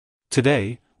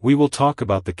Today, we will talk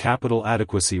about the Capital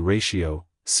Adequacy Ratio,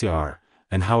 CAR,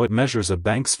 and how it measures a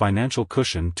bank's financial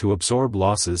cushion to absorb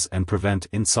losses and prevent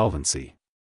insolvency.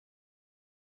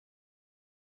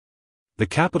 The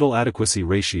Capital Adequacy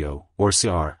Ratio, or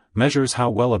CAR, measures how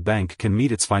well a bank can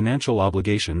meet its financial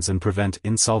obligations and prevent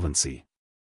insolvency.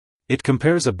 It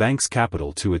compares a bank's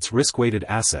capital to its risk-weighted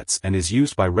assets and is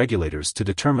used by regulators to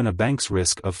determine a bank's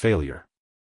risk of failure.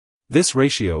 This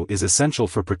ratio is essential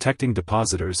for protecting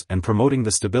depositors and promoting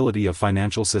the stability of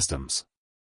financial systems.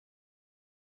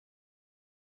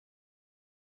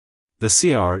 The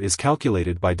CAR is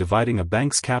calculated by dividing a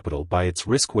bank's capital by its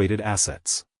risk-weighted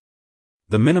assets.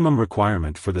 The minimum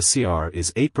requirement for the CAR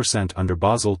is 8% under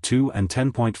Basel II and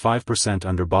 10.5%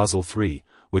 under Basel III,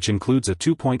 which includes a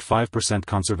 2.5%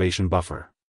 conservation buffer.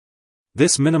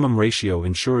 This minimum ratio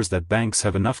ensures that banks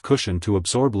have enough cushion to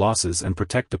absorb losses and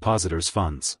protect depositors'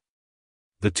 funds.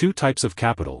 The two types of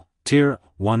capital, Tier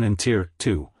 1 and Tier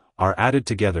 2, are added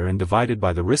together and divided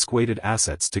by the risk-weighted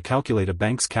assets to calculate a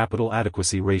bank's capital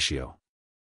adequacy ratio.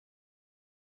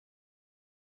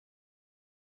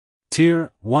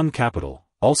 Tier 1 capital,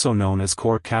 also known as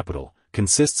core capital,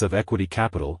 consists of equity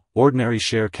capital, ordinary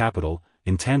share capital,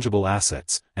 intangible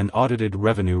assets, and audited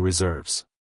revenue reserves.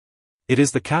 It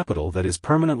is the capital that is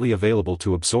permanently available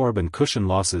to absorb and cushion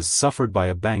losses suffered by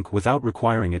a bank without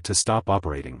requiring it to stop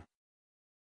operating.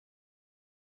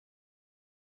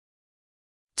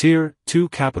 Tier 2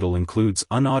 capital includes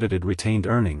unaudited retained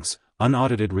earnings,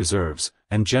 unaudited reserves,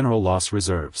 and general loss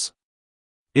reserves.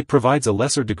 It provides a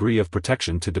lesser degree of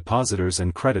protection to depositors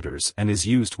and creditors and is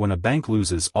used when a bank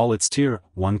loses all its Tier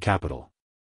 1 capital.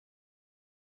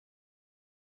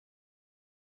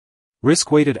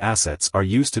 Risk-weighted assets are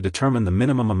used to determine the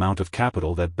minimum amount of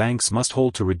capital that banks must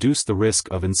hold to reduce the risk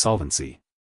of insolvency.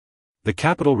 The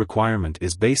capital requirement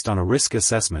is based on a risk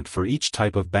assessment for each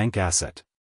type of bank asset.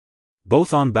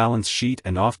 Both on-balance sheet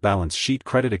and off-balance sheet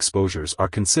credit exposures are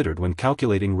considered when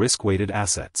calculating risk-weighted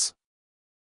assets.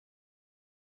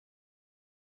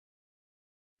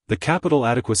 The capital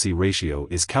adequacy ratio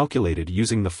is calculated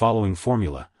using the following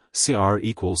formula: CAR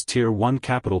equals Tier 1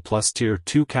 capital plus Tier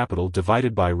 2 capital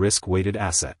divided by risk-weighted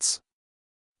assets.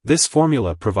 This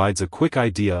formula provides a quick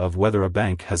idea of whether a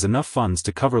bank has enough funds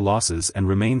to cover losses and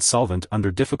remain solvent under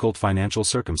difficult financial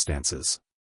circumstances.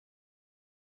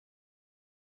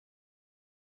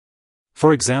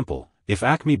 For example, if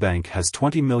Acme Bank has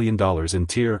 $20 million in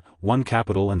Tier 1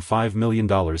 capital and $5 million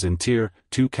in Tier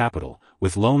 2 capital,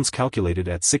 with loans calculated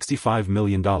at $65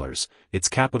 million, its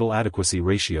capital adequacy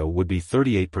ratio would be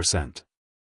 38%.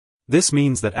 This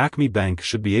means that Acme Bank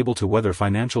should be able to weather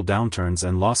financial downturns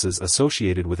and losses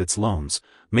associated with its loans,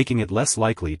 making it less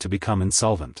likely to become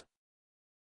insolvent.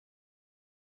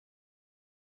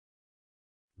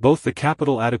 Both the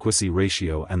capital adequacy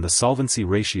ratio and the solvency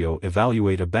ratio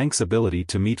evaluate a bank's ability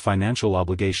to meet financial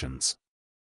obligations.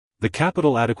 The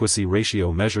capital adequacy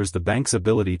ratio measures the bank's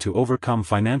ability to overcome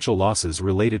financial losses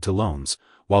related to loans,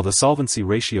 while the solvency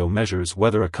ratio measures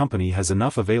whether a company has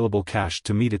enough available cash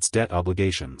to meet its debt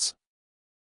obligations.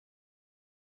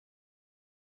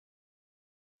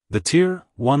 The Tier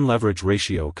 1 leverage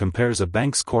ratio compares a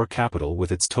bank's core capital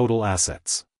with its total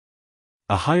assets.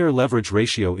 A higher leverage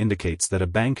ratio indicates that a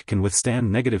bank can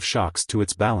withstand negative shocks to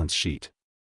its balance sheet.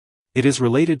 It is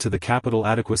related to the capital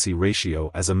adequacy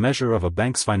ratio as a measure of a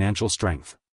bank's financial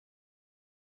strength.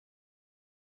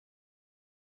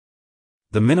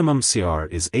 The minimum CAR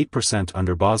is 8%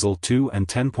 under Basel II and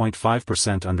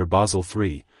 10.5% under Basel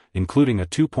III, including a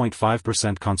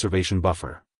 2.5% conservation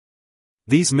buffer.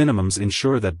 These minimums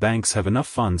ensure that banks have enough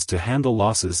funds to handle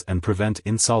losses and prevent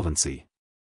insolvency.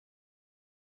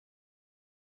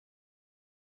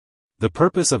 The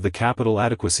purpose of the capital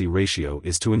adequacy ratio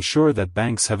is to ensure that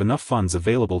banks have enough funds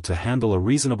available to handle a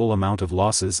reasonable amount of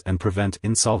losses and prevent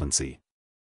insolvency.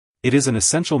 It is an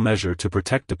essential measure to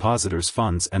protect depositors'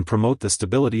 funds and promote the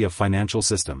stability of financial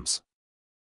systems.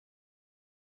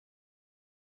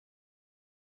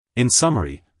 In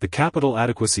summary, the capital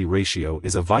adequacy ratio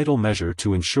is a vital measure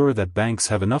to ensure that banks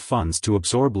have enough funds to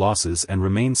absorb losses and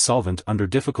remain solvent under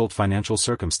difficult financial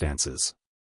circumstances.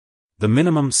 The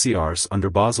minimum CARs under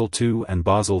Basel II and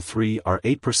Basel III are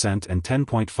 8% and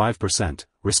 10.5%,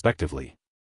 respectively.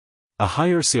 A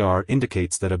higher CAR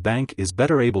indicates that a bank is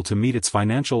better able to meet its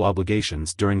financial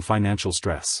obligations during financial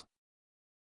stress.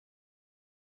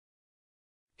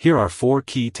 Here are 4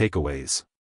 key takeaways.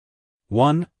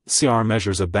 1. CAR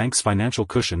measures a bank's financial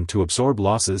cushion to absorb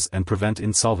losses and prevent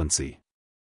insolvency.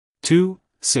 2.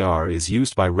 CAR is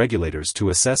used by regulators to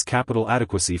assess capital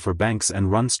adequacy for banks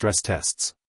and run stress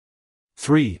tests.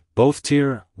 3. Both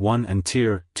Tier 1 and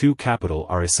Tier 2 capital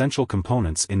are essential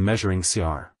components in measuring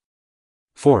CAR.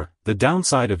 4. The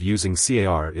downside of using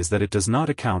CAR is that it does not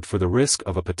account for the risk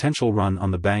of a potential run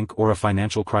on the bank or a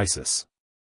financial crisis.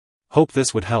 Hope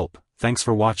this would help. Thanks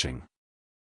for watching.